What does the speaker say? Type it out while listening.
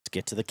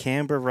get to the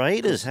Canberra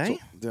Raiders, hey?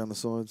 Down the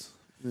sides.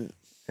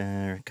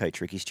 Yeah.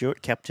 Coach Ricky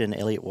Stuart, captain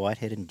Elliot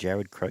Whitehead and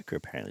Jared Croker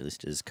apparently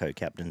listed as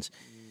co-captains.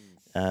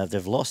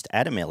 They've lost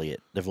Adam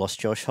Elliott. They've lost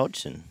Josh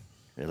Hodgson,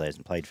 who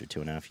hasn't played for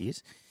 2.5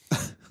 years.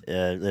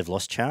 They've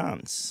lost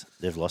Chance.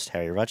 They've lost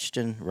Harry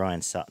Rushton,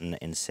 Ryan Sutton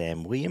and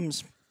Sam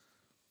Williams.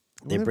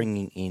 They're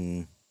bringing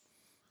in...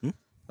 I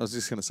was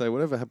just going to say,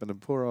 whatever happened to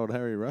poor old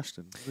Harry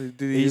Rushton?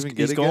 Did he even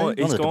get a game?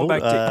 He's gone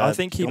back to... I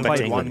think he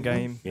played one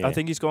game. Yeah. I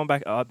think he's gone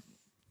back... I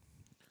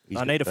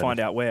need to find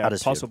out where.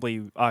 Huddersfield.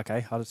 Possibly...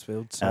 Okay,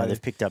 Huddersfield. So.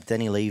 They've picked up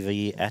Danny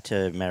Levy,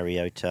 Atta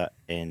Mariota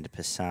and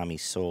Pasami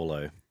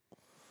Sorlo.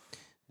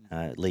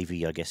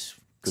 Levy, I guess...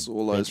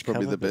 Sorlo's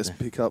probably the best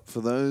pickup for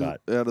those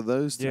out of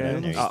those. Yeah,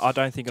 I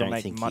don't think it'll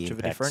make much of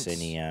a difference.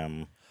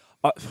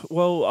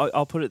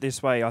 I'll put it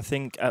this way. I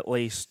think at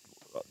least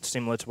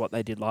similar to what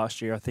they did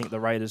last year, I think the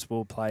Raiders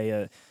will play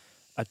a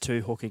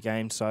two-hooker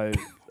game. So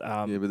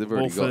but they've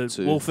already got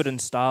two. Wolford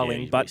and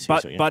Starling.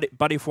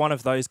 But if one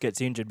of those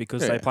gets injured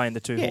because they play in the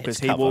two hookers,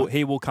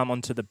 he will come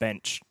onto the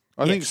bench.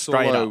 I think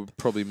Sorlo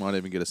probably might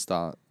even get a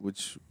start,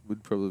 which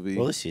would probably be...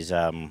 Well, this is...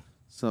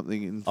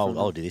 something in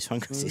I'll do this one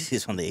because this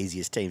is one of the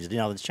easiest teams. You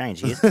know that's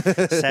changed here.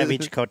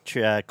 Savage,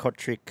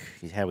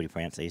 Kotrick. How would you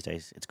pronounce these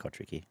days? It's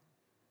Kotricky.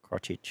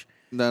 Kotrick.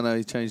 No,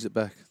 he changed it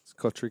back. It's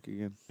Kotrick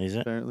again. Is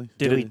it? Apparently.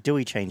 Do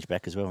we change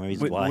back as well? Maybe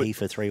he's Wahi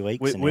for 3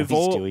 weeks. With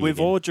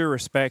all due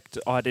respect,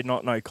 I did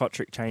not know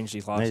Kotrick changed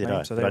his last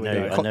name. So I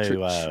know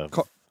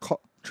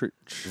Kotrick.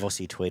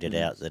 Vossi tweeted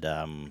out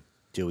that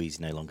Dewey's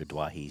no longer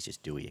Dwyer. He's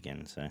just Dewey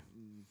again. So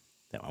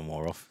that one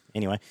wore off.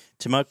 Anyway,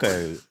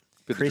 Tomoko...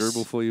 Bit of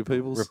dribble for you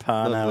people.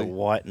 Rapana,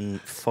 Whiten,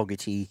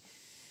 Fogarty,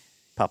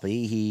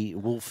 Papa'ihi,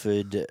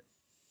 Wolford,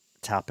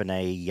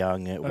 Tapane,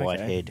 Young,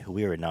 Whitehead,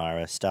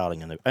 Naira,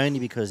 Starling, and only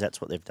because that's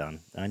what they've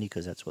done. Only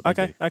because that's what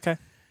they do. Okay.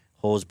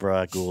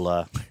 Horsburgh,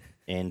 Gula,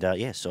 and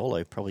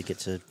Solo probably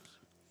gets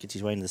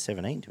his way into the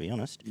 17. To be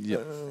honest.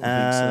 Yep.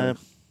 Have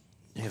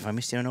I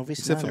missed anyone obvious?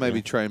 Except for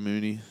maybe Trey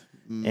Mooney.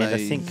 And I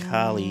think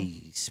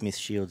Harley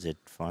Smith-Shields at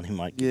finally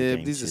might get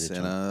but he's a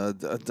centre.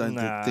 I don't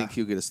think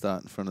he'll get a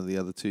start in front of the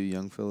other two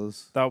young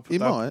fellas. He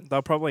might.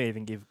 They'll probably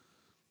even give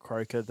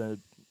Croker the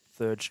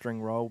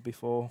third-string role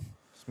before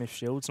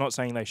Smith-Shields. Not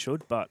saying they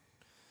should, but...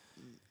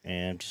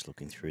 And I'm just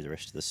looking through the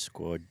rest of the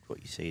squad.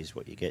 What you see is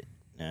what you get.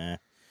 They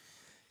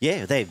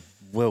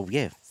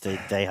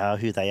are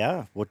who they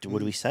are. What do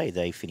we say?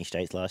 They finished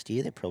 8th last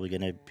year. They're probably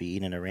going to be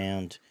in and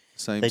around...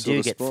 Same they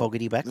do get spot.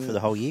 Fogarty back for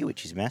the whole year,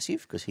 which is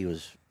massive because he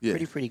was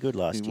pretty good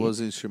last year. He was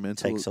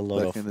instrumental. Takes a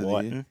lot off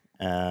Whiten.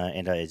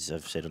 And as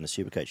I've said on the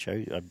Supercoach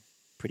show, I'm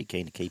pretty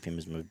keen to keep him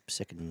as my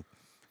second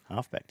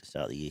halfback to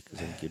start the year because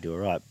I think he'll do all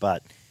right.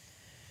 But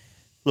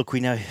look,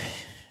 we know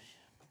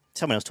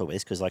someone else talk about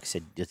this because, like I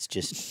said,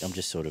 I'm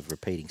just sort of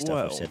repeating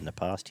stuff I've said in the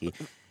past here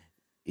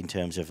in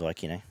terms of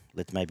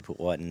let's maybe put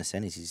Whiten in the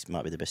centres. He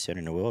might be the best centre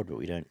in the world, but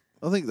we don't.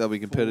 I think they'll be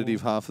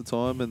competitive half the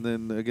time, and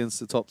then against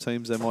the top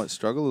teams, they might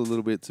struggle a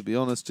little bit, to be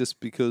honest, just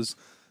because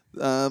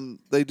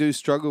they do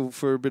struggle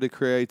for a bit of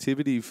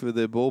creativity for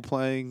their ball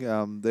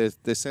playing.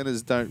 Their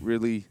centres don't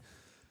really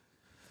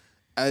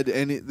add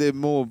any. They're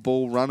more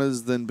ball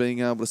runners than being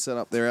able to set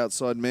up their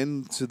outside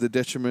men to the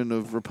detriment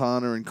of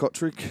Rapana and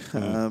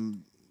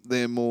Kotrick.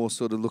 They're more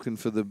sort of looking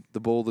for the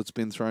ball that's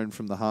been thrown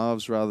from the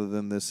halves rather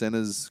than the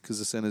centres, because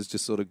the centres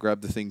just sort of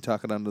grab the thing,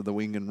 tuck it under the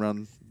wing, and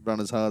run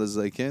as hard as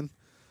they can.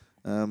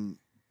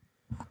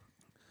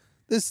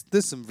 There's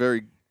some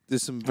very.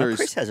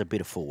 Chris has a bit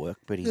of full work,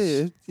 but but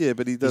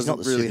he doesn't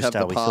really have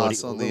the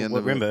pass on the end.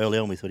 Remember early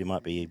on we thought he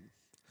might be.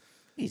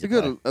 They've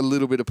got a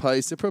little bit of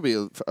pace. They're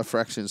probably a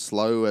fraction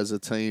slow as a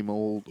team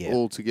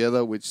all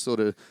together, which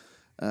sort of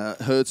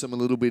hurts them a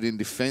little bit in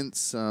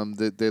defence.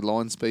 Their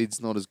line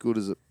speed's not as good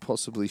as it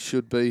possibly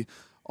should be.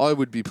 I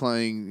would be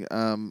playing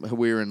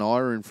Hawira and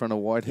Ira in front of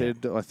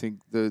Whitehead. I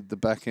think the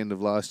back end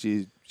of last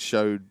year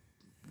showed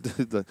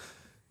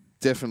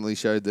definitely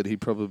showed that he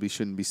probably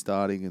shouldn't be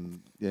starting.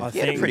 And he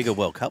had a pretty good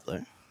World Cup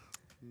though.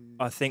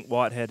 I think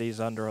Whitehead is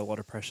under a lot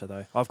of pressure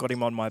though. I've got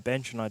him on my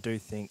bench, and I do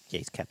think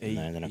he's captain.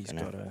 They're not going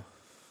to.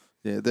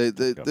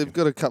 They've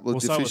got a couple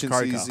of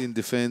deficiencies in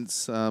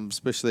defence,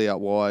 especially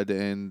out wide,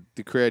 and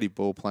the creative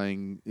ball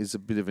playing is a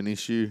bit of an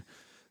issue.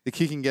 The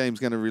kicking game's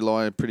going to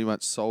rely pretty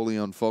much solely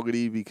on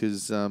Fogarty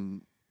because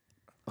I'm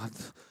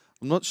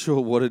not sure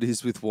what it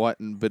is with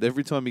Whiten, but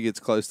every time he gets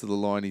close to the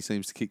line, he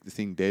seems to kick the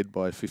thing dead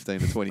by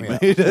 15 or 20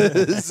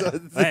 metres.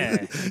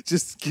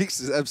 Just kicks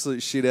the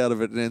absolute shit out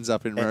of it and ends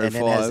up in row 5. And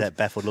then has that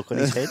baffled look on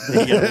his head.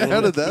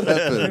 How did that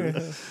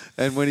happen?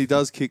 And when he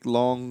does kick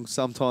long,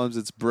 sometimes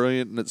it's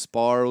brilliant and it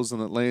spirals and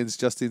it lands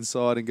just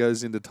inside and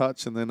goes into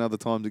touch, and then other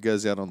times it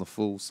goes out on the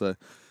full. So,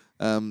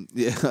 I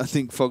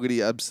think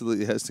Fogarty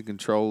absolutely has to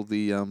control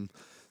the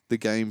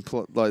game,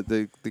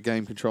 the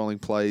game controlling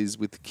plays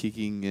with the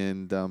kicking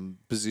and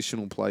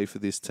positional play for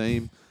this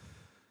team.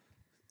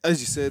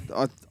 As you said,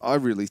 I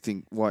really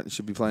think Whiten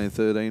should be playing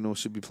 13 or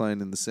should be playing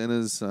in the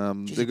centres.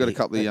 They've got a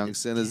couple of young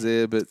centres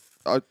there, but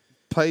I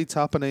pay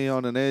Tapane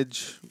on an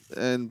edge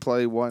and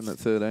play Whiten at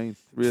 13.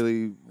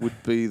 Really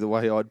would be the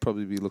way I'd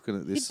probably be looking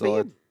at this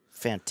side.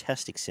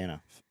 fantastic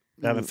centre.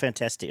 A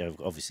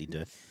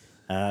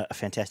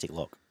fantastic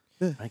lock.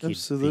 Yeah, I think he'd be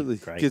absolutely.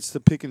 great. Gets to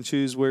pick and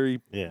choose where he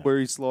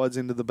Yeah. slides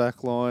into the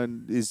back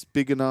line, is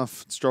big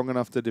enough, strong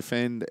enough to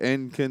defend,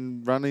 and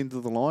can run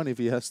into the line if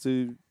he has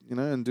to,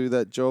 and do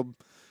that job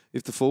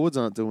if the forwards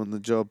aren't doing the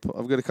job.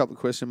 I've got a couple of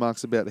question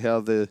marks about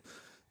how the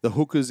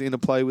hookers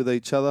interplay with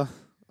each other.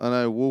 I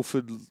know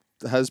Wolford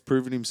has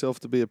proven himself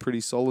to be a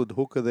pretty solid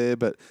hooker there,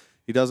 but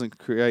he doesn't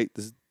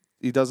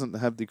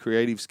have the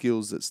creative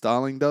skills that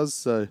Starling does,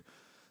 so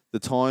the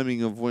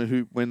timing of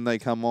when they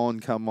come on,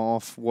 come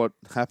off, what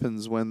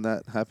happens when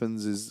that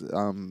happens is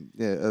a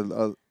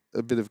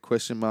bit of a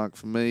question mark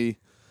for me.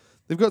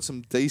 They've got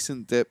some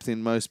decent depth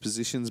in most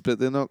positions, but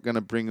they're not going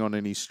to bring on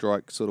any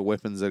strike sort of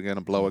weapons that are going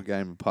to blow a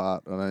game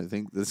apart. I don't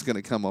think that's going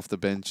to come off the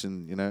bench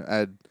and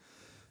add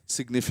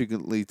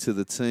significantly to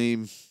the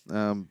team.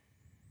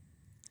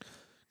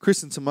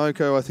 Chris and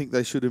Tomoko, I think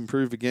they should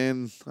improve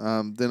again.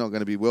 They're not going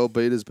to be world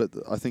beaters, but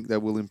I think they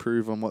will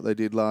improve on what they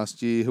did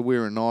last year.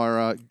 Hawira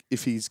Naira,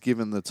 if he's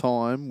given the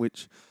time,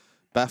 which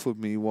baffled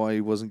me why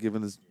he wasn't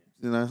given as,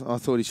 I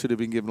thought he should have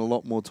been given a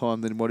lot more time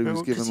than what he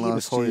was given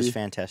last year. He was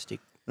fantastic.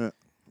 Yeah.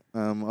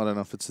 I don't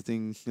know if it's a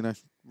thing,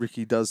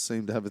 Ricky does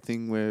seem to have a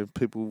thing where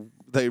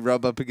they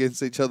rub up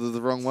against each other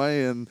the wrong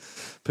way and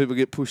people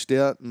get pushed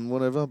out and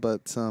whatever,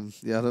 but I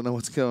don't know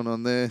what's going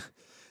on there.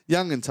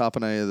 Young and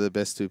Tapane are the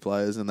best two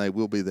players, and they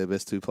will be their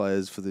best two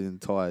players for the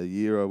entire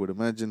year, I would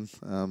imagine.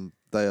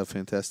 They are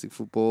fantastic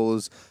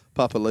footballers.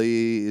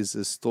 Papali'i is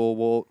a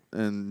stalwart,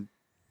 and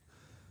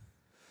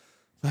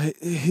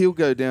he'll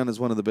go down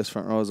as one of the best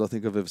front rowers I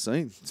think I've ever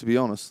seen, to be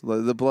honest.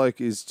 The bloke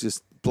is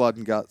just blood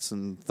and guts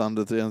and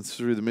thunder down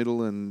through the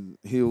middle, and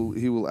he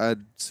will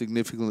add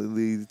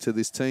significantly to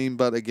this team.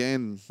 But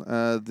again,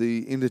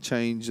 the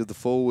interchange of the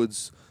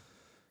forwards,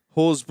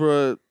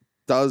 Horsburgh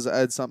does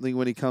add something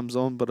when he comes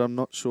on, but I'm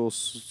not sure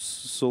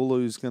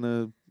Sulu's going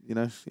to,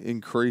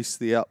 increase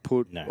the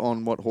output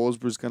on what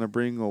Horsburgh's going to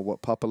bring or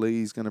what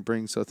Papali'i's going to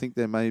bring. So I think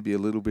there may be a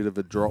little bit of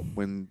a drop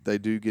when they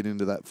do get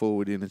into that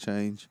forward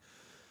interchange.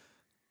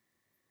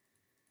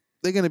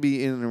 They're going to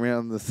be in and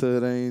around the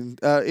 13,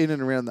 in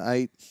and around the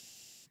 8.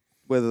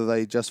 Whether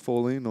they just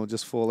fall in or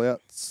just fall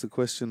out, it's the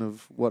question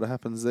of what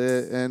happens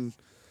there. And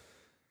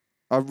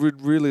I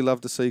would really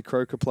love to see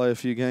Croker play a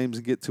few games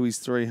and get to his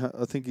 300.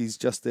 I think he's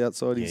just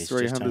outside his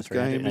 300th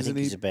game, isn't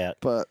he?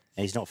 But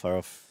he's not far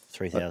off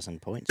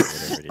 3,000 points or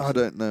whatever it is. I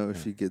don't know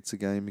if he gets a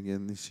game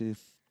again this year.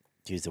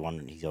 He's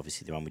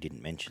obviously the one we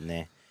didn't mention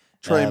there.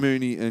 Trey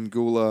Mooney and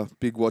Gula,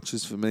 big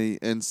watches for me,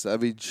 and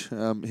Savage.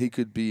 He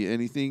could be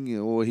anything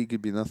or he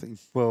could be nothing.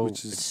 Well,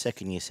 it's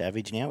second year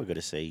Savage now. We've got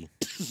to see.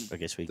 I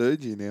guess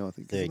third year now, I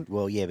think. Third.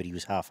 Well, yeah, but he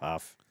was half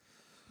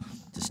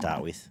to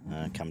start with.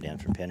 Come down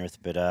from Penrith,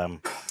 but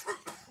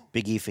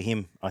big year for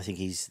him. I think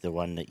he's the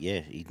one that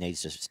he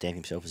needs to stamp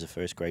himself as a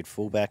first grade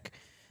fullback,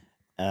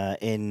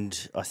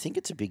 and I think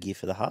it's a big year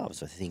for the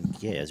halves. I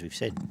think as we've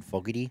said,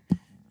 Fogarty.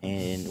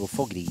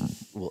 Fogarty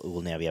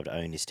will now be able to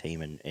own this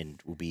team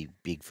and will be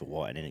big for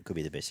Whiten, and it could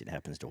be the best that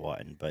happens to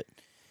Whiten. But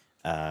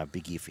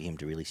big year for him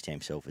to really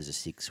stamp himself as a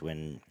 6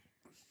 when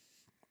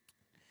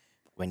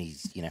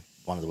he's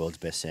one of the world's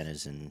best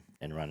centres and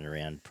running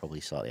around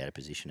probably slightly out of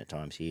position at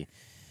times here.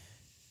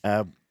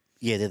 They're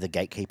the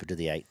gatekeeper to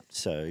the 8.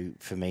 So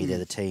for me, they're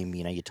the team.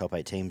 Your top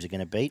 8 teams are going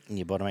to beat, and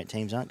your bottom 8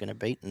 teams aren't going to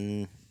beat.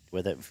 And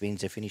whether it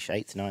means they finish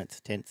 8th,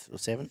 9th, 10th, or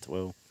 7th,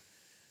 well,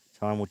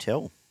 time will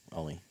tell,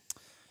 Ollie.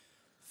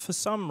 For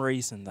some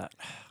reason that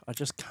I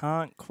just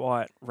can't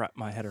quite wrap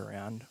my head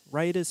around,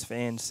 Raiders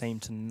fans seem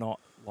to not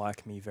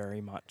like me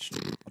very much.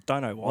 I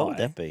don't know why. What would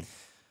that be?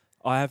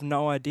 I have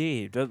no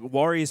idea. The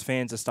Warriors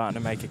fans are starting to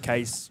make a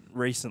case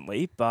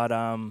recently, but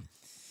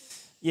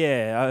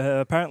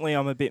apparently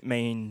I'm a bit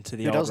mean to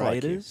the old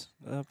Raiders.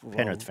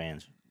 Penrith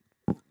fans.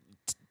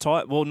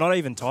 Not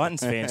even Titans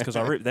fans because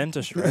I ripped them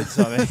to shreds.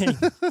 I mean,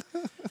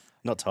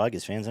 not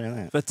Tigers fans, I know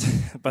that.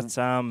 But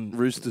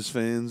Roosters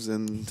fans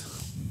and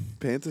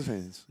Panthers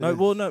fans. No,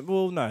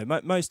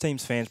 no. Most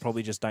teams fans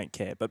probably just don't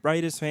care. But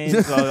Raiders fans,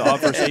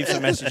 I've received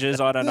some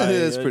messages. I don't know.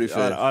 Yeah, it's pretty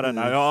fair. I don't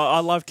know. I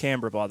love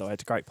Canberra, by the way.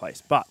 It's a great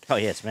place. But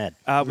it's mad.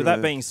 With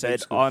that being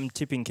said, I'm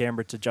tipping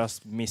Canberra to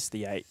just miss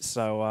the 8.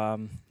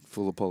 So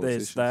full of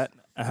politicians. There's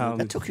that.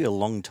 It took you a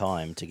long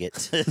time to get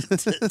to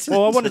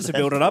well, I wanted to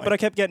build it up, but I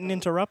kept getting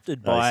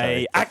interrupted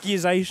by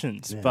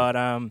accusations. Yeah. But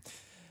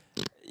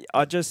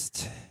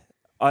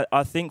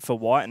I think for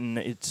Whiten,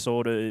 it's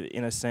sort of,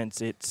 in a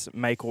sense, it's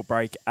make or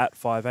break at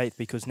 5'8"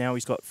 because now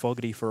he's got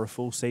Fogarty for a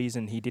full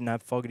season. He didn't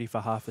have Fogarty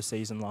for half a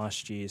season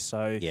last year.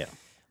 So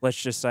let's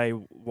just say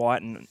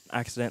Whiten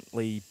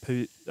accidentally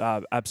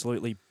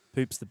absolutely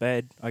poops the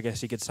bed, I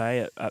guess you could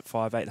say, at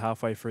 5'8"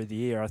 halfway through the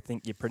year. I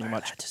think you pretty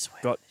much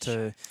got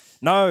to...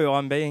 No,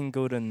 I'm being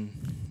good and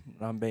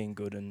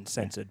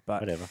censored,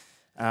 but... Whatever.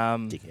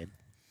 Dickhead.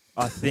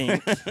 I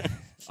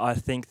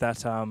think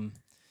that...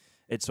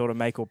 it's sort of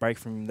make or break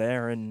from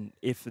there, and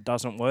if it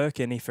doesn't work,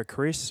 and if a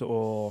Chris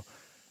or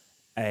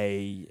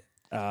a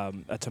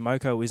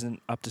Tomoko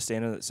isn't up to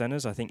standard at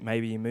centres, I think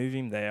maybe you move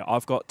him there.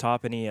 I've got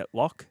Tarpany at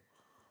lock,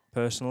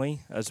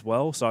 personally as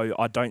well. So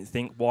I don't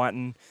think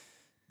Whiten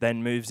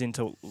then moves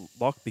into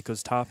lock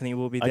because Tarpany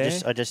will be there.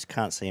 I just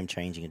can't see him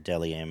changing a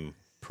Deli M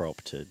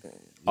prop to.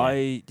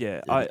 They're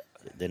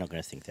not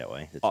going to think that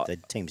way. The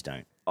teams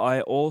don't.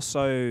 I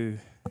also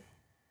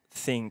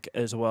think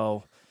as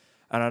well,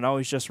 and I know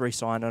he's just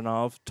re-signed, and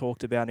I've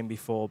talked about him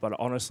before, but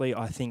honestly,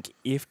 I think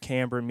if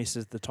Canberra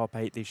misses the top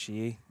 8 this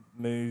year,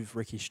 move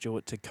Ricky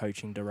Stuart to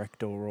coaching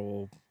director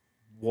or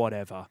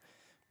whatever.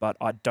 But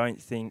I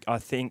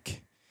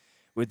think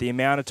with the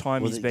amount of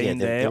time he's been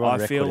there,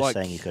 I feel like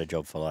saying he's got a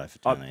job for life.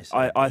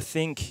 I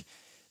think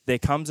there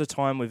comes a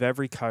time with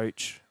every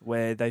coach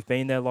where they've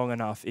been there long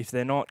enough. If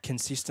they're not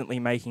consistently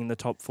making the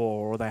top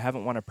 4 or they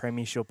haven't won a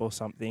premiership or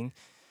something,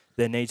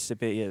 there needs to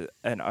be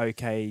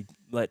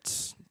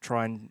let's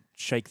try and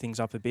shake things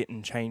up a bit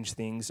and change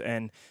things.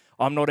 And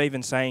I'm not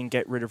even saying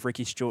get rid of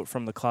Ricky Stuart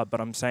from the club, but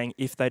I'm saying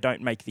if they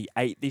don't make the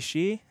 8 this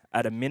year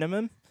at a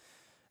minimum,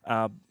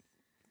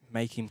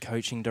 make him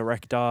coaching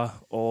director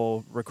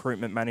or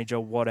recruitment manager,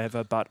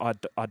 whatever. But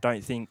I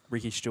don't think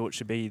Ricky Stuart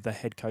should be the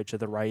head coach of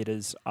the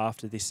Raiders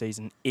after this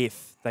season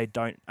if they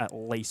don't at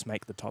least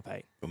make the top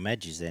 8. Well,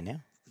 Madge is there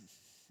now.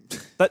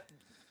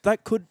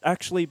 That could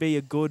actually be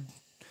a good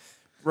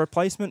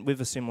replacement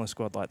with a similar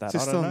squad like that.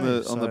 Just I don't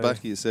know. On the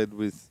back, you said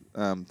with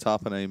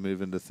Tarpany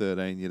moving to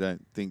 13, you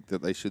don't think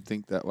that they should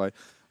think that way.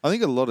 I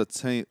think a lot of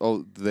teams,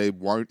 they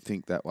won't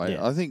think that way.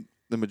 Yeah. I think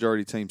the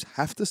majority of teams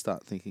have to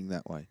start thinking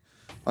that way.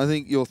 I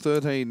think your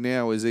 13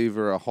 now is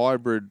either a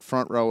hybrid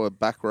front rower,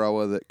 back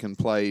rower that can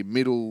play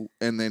middle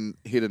and then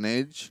hit an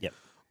edge,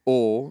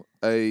 or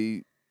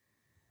a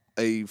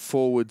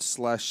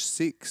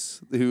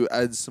forward/6 who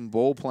adds some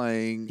ball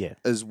playing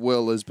as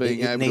well as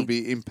being able to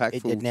be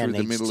impactful through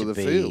the middle of the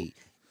field.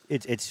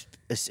 It's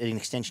an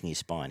extension of your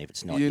spine if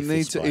it's not. You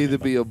need to either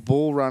be a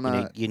ball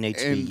runner you need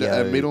to and be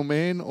a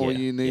middleman, or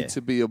you need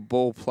to be a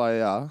ball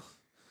player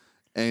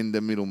and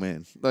a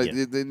middleman. There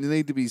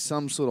need to be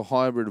some sort of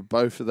hybrid of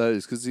both of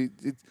those because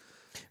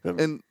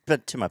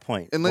but to my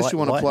point, unless you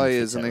want to play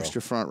as an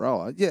extra front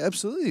rower,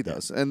 absolutely he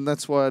does, and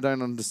that's why I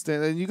don't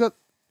understand. And you've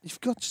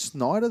got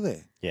Snyder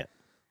there. Yeah.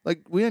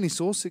 Like, we only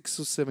saw 6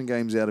 or 7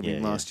 games out of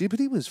him last year, but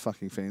he was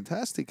fucking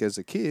fantastic as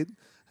a kid.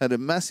 Had a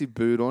massive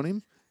boot on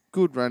him,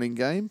 good running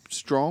game,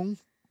 strong,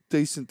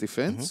 decent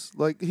defence.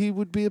 Mm-hmm. Like, he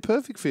would be a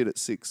perfect fit at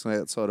 6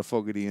 outside of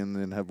Fogarty and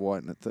then have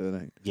Whiten at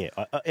 13. Yeah,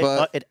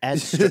 it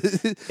adds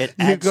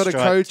you've got a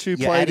coach who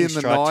played in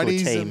the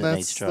 90s, and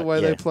that's the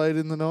way they played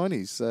in the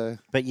 90s. So.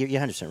 But you're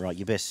 100% right.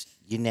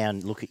 You now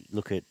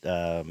look at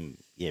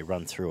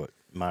run through it.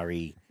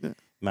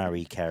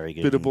 Murray,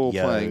 Carrigan, bit of ball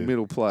playing,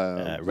 middle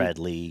player,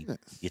 Radley.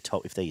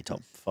 If they're your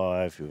top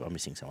 5, I'm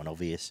missing someone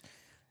obvious.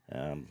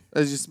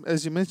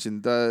 As you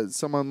mentioned,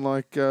 someone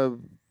like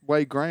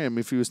Wade Graham,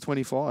 if he was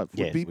 25,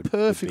 would be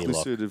perfectly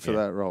suited for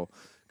that role.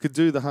 Could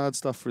do the hard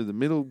stuff through the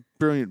middle,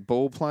 brilliant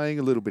ball playing,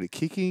 a little bit of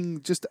kicking,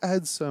 just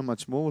adds so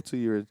much more to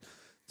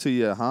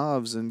your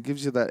halves and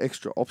gives you that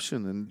extra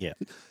option. And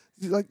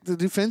like, the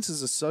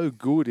defenses are so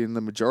good in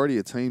the majority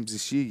of teams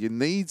this year. You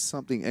need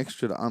something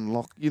extra to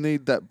unlock. You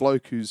need that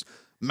bloke who's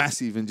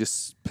massive and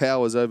just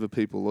powers over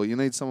people, or you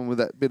need someone with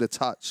that bit of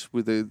touch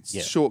with a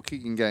short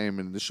kicking game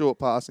and the short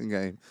passing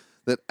game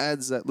that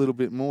adds that little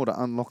bit more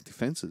to unlock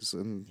defenses.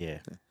 And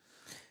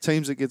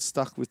teams that get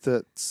stuck with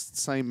that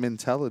same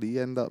mentality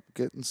end up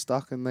getting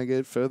stuck, and they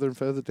get further and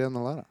further down the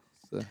ladder.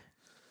 So.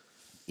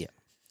 Yeah.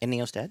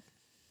 Anything else to add?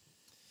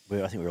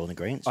 I think we're all in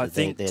agreement. So I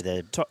think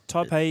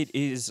top 8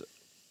 is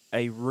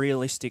a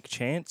realistic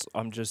chance.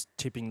 I'm just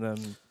tipping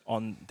them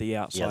on the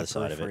outside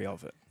periphery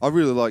of it. I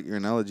really like your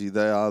analogy.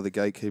 They are the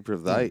gatekeeper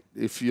of the 8.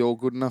 If you're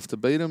good enough to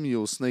beat them,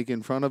 you'll sneak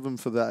in front of them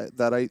for that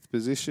 8th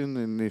position,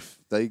 and if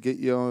they get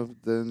you,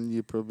 then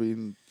you're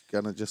probably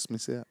going to just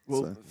miss out.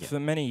 Well, for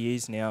many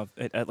years now,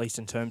 at least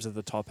in terms of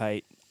the top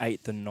 8,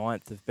 8th and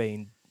 9th have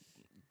been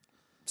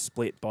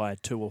split by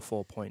 2 or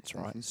 4 points,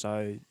 right? Mm-hmm.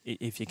 So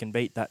if you can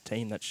beat that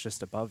team that's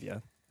just above you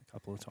a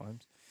couple of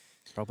times,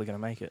 you're probably going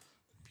to make it.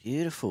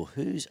 Beautiful.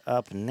 Who's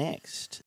up next?